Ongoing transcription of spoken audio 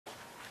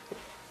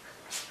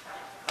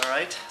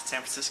right,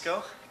 San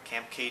Francisco,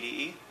 Camp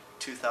KDE,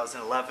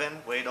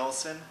 2011, Wade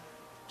Olson.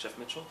 Jeff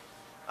Mitchell.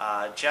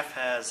 Jeff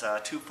has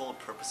twofold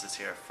purposes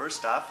here.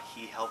 First off,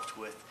 he helped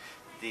with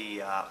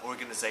the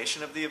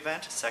organization of the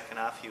event. Second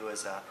off, he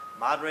was a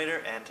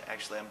moderator, and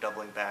actually I'm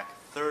doubling back.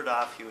 Third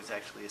off, he was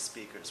actually a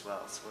speaker as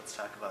well. So let's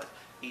talk about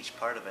each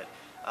part of it.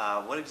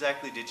 What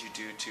exactly did you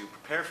do to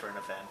prepare for an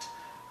event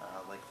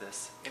like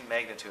this in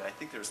magnitude? I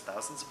think there's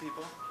thousands of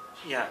people.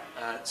 Yeah,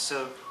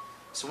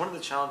 so one of the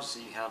challenges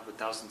that you have with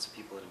thousands of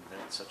people at an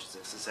event such as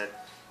this is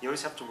that you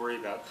always have to worry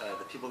about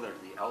the people that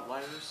are the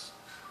outliers.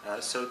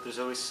 So there's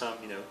always some,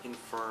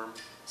 infirm,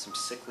 some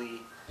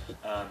sickly.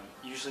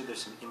 Usually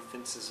there's some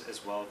infants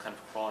as well, kind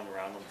of crawling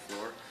around on the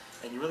floor.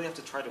 And you really have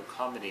to try to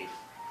accommodate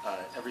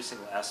every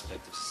single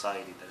aspect of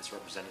society that is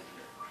represented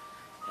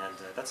here. And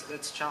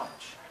that's a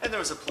challenge. And there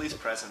was a police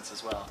presence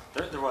as well.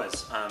 There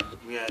was.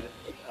 We had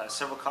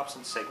several cops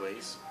on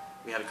segways.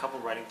 We had a couple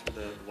riding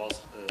through the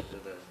walls,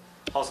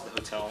 the halls of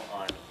the hotel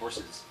on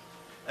horses.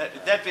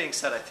 That being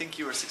said, I think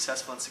you were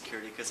successful in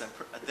security because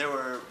there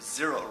were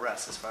 0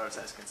 arrests as far as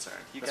I was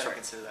concerned. You got to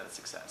consider that a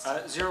success.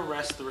 0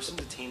 arrests. There were some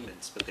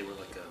detainments, but they were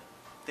let go.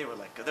 They were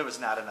let go. There was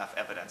not enough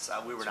evidence.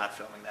 We were not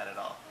filming that at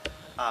all.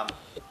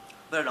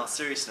 But in all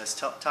seriousness,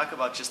 talk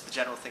about just the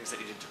general things that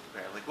you did to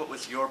prepare. Like, what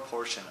was your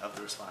portion of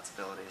the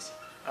responsibilities?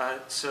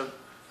 So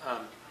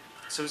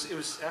it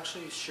was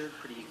actually shared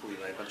pretty equally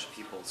by a bunch of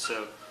people.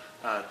 So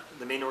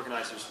the main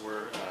organizers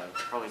were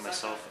probably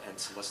myself and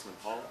Celeste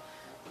and Paul.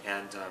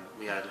 And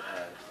we had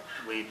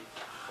Wade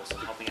also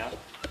helping out,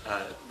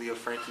 Leo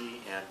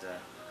Frankie,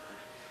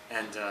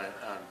 and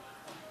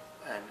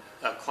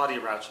Claudia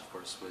Rauch, of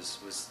course,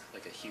 was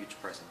like a huge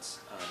presence.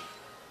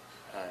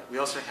 We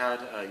also had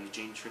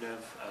Eugene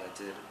Trunov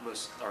did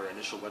most our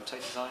initial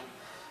website design.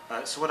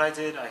 So what I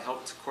did, I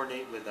helped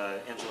coordinate with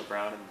Angela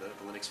Brown and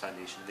the Linux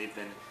Foundation. They've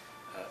been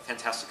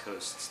fantastic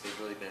hosts. They've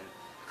really been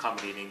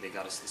accommodating. They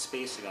got us the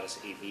space. They got us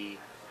AV.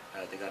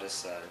 They got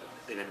us.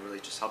 They've been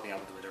really just helping out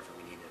with whatever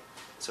we needed.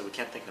 So we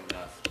can't thank them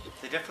enough.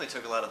 They definitely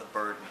took a lot of the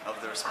burden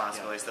of the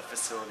responsibilities, the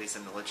facilities,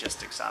 and the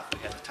logistics off. We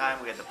had the time,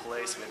 we had the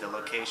place, we had the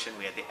location,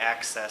 we had the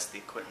access, the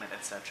equipment,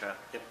 etc.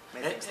 Yep.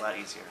 Made things a lot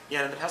easier.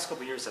 Yeah, in the past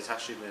couple of years, that's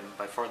actually been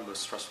by far the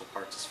most stressful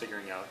part, is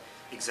figuring out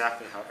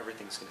exactly how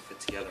everything's going to fit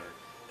together,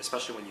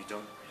 especially when you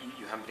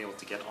haven't been able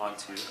to get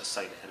onto a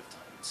site ahead of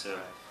time. And so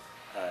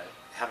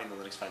having the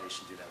Linux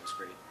Foundation do that was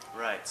great.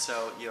 Right.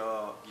 So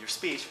your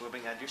speech,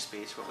 moving on to your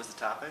speech, what was the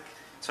topic?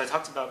 So I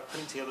talked about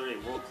putting together a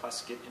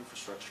world-class Git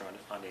infrastructure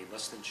on a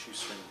less than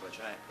shoestring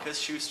budget. Right,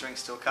 because shoestrings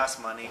still cost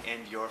money,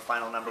 and your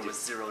final number was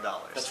 $0.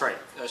 That's right.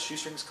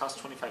 Shoestrings cost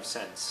 25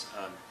 cents.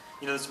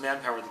 There's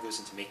manpower that goes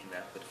into making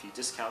that, but if you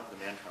discount the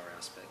manpower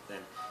aspect, then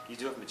you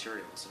do have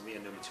materials, and we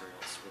had no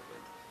materials to work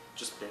with,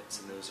 just bits,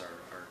 and those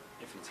are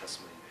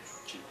infinitesimally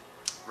cheap.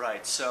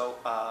 Right. So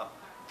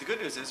the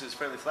good news is it was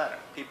fairly flattering.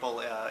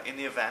 People in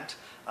the event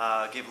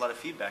gave a lot of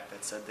feedback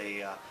that said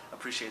they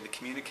appreciated the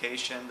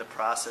communication, the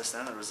process,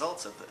 and the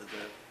results of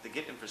the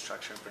Git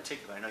infrastructure in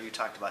particular. I know you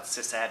talked about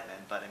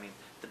sysadmin, but I mean,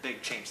 the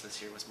big change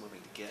this year was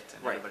moving to Git,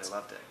 and everybody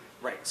loved it.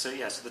 Right. So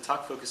yeah, so the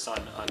talk focused on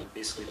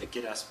basically the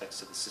Git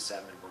aspects of the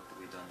sysadmin work that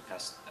we've done the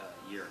past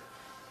year.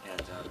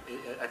 And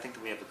I think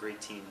that we have a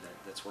great team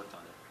that's worked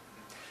on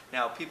it.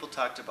 Now, people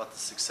talked about the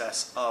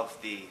success of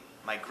the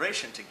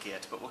migration to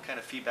Git, but what kind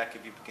of feedback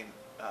have you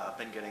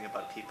been getting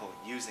about people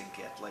using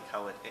Git, like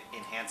how it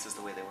enhances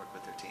the way they work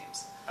with their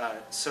teams?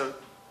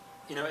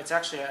 It's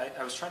actually,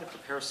 I was trying to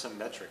prepare some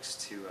metrics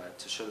to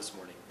show this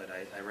morning, but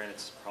I ran into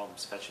some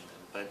problems fetching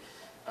them.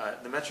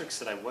 But the metrics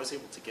that I was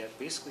able to get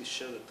basically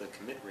show that the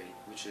commit rate,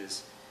 which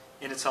is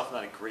in itself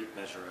not a great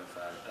measure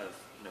of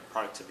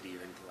productivity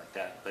or anything like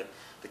that, but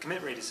the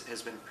commit rate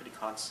has been pretty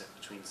constant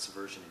between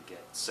Subversion and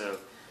Git. So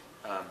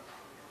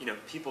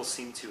people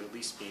seem to at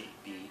least be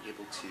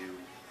able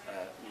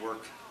to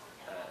work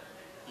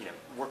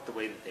the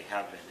way that they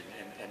have been,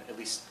 and at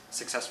least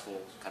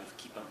successful, kind of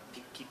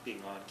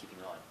keeping on.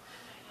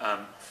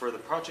 For the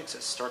projects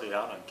that started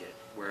out on Git,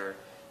 where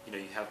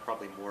you have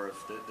probably more of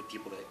the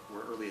people that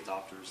were early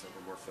adopters that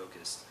were more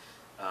focused,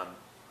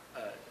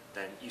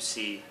 then you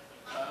see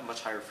a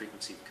much higher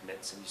frequency of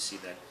commits, and you see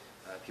that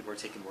people are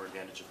taking more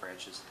advantage of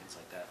branches and things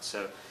like that.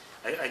 So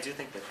I do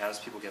think that as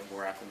people get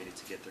more acclimated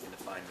to Git, they're going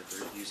to find that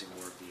they're using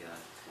more of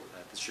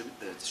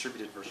the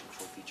distributed version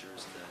control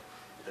features and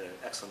the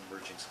excellent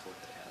merging support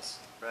that it has.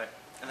 Right.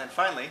 And then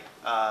finally,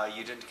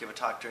 you didn't give a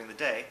talk during the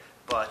day,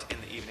 but in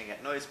the evening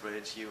at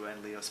Noisebridge, you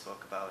and Leo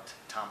spoke about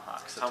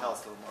Tomahawk. So tell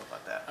us a little more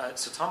about that.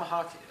 So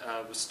Tomahawk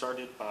was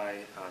started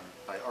by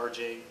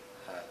RJ.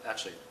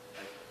 Actually,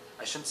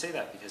 I shouldn't say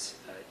that because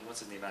he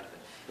wants the name out of it.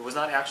 It was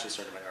not actually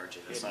started by RJ.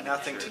 It had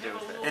nothing to do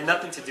with it. And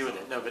nothing to do with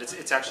it. No, but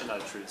it's actually not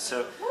the truth.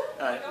 So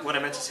what I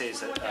meant to say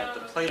is that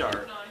the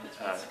Pladar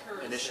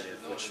initiative,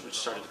 which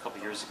started a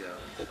couple years ago,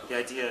 the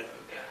idea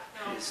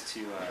is to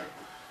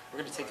we're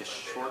going to take a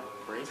short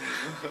break.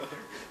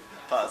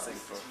 Pausing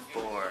for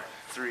 4,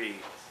 3,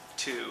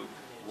 2,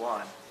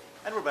 1,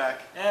 and we're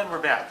back. And we're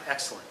back.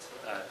 Excellent.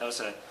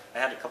 I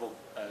had a couple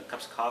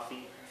cups of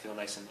coffee, feel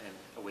nice and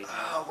awake.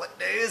 Oh, what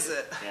day is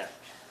it? Yeah.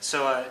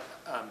 So,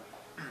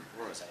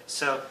 where was I?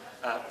 So,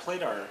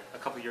 Pladar, a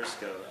couple years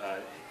ago,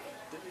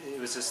 it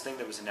was this thing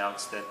that was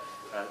announced that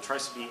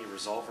tries to be a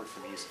resolver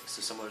for music,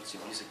 so similar to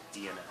music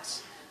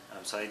DNS.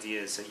 So the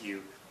idea is that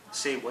you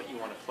say what you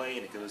want to play,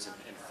 and it goes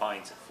and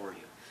finds it for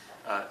you.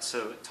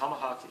 So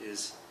Tomahawk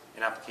is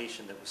an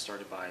application that was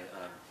started by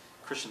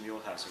Christian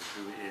Muehlhauser,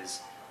 who is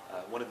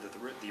one of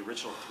the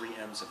original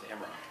 3Ms of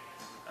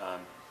Amrock.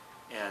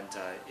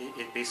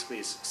 It basically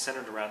is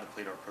centered around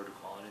the Pladar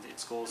protocol, and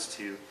its goal is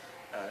to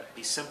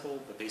be simple,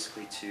 but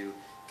basically to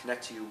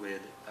connect you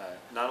with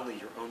not only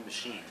your own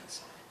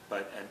machines,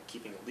 and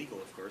keeping it legal,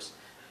 of course,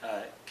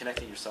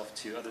 connecting yourself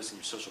to others in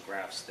your social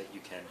graphs that you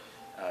can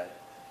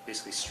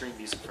basically stream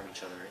music from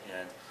each other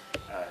and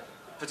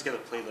put together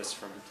playlists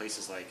from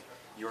places like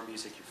your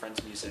music, your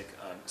friend's music,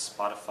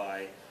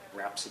 Spotify,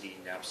 Rhapsody,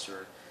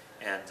 Napster,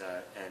 and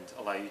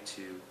allow you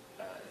to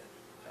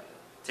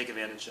take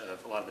advantage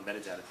of a lot of the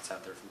metadata that's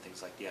out there from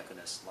things like the Echo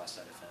Nest,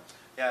 Last.fm.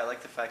 Yeah, I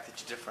like the fact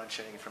that you're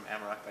differentiating it from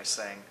Amrock by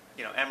saying,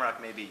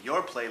 Amrock may be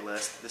your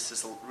playlist. This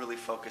is really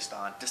focused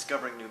on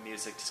discovering new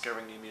music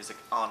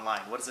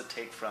online. What does it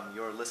take from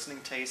your listening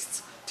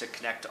tastes to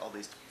connect to all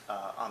these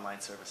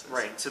online services?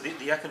 Right. So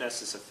the Echo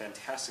Nest is a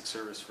fantastic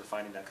service for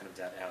finding that kind of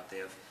data out.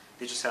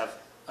 They just have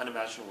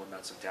unimaginable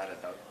amounts of data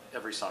about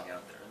every song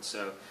out there, and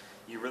so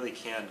you really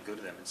can go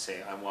to them and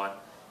say, I want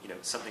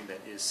something that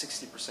is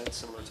 60%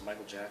 similar to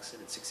Michael Jackson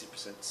and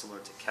 60% similar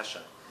to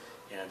Kesha,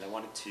 and I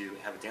want it to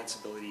have a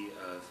danceability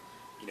of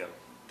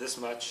this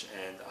much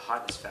and a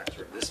hotness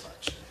factor of this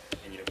much,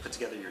 and put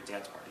together your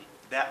dance party.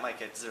 That might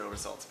get 0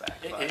 results back.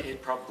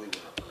 It probably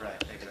will.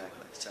 Right,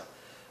 exactly. So,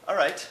 all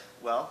right,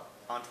 well,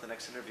 on to the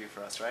next interview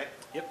for us, right?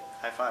 Yep.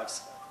 High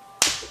fives.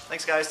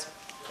 Thanks, guys.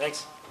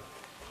 Thanks.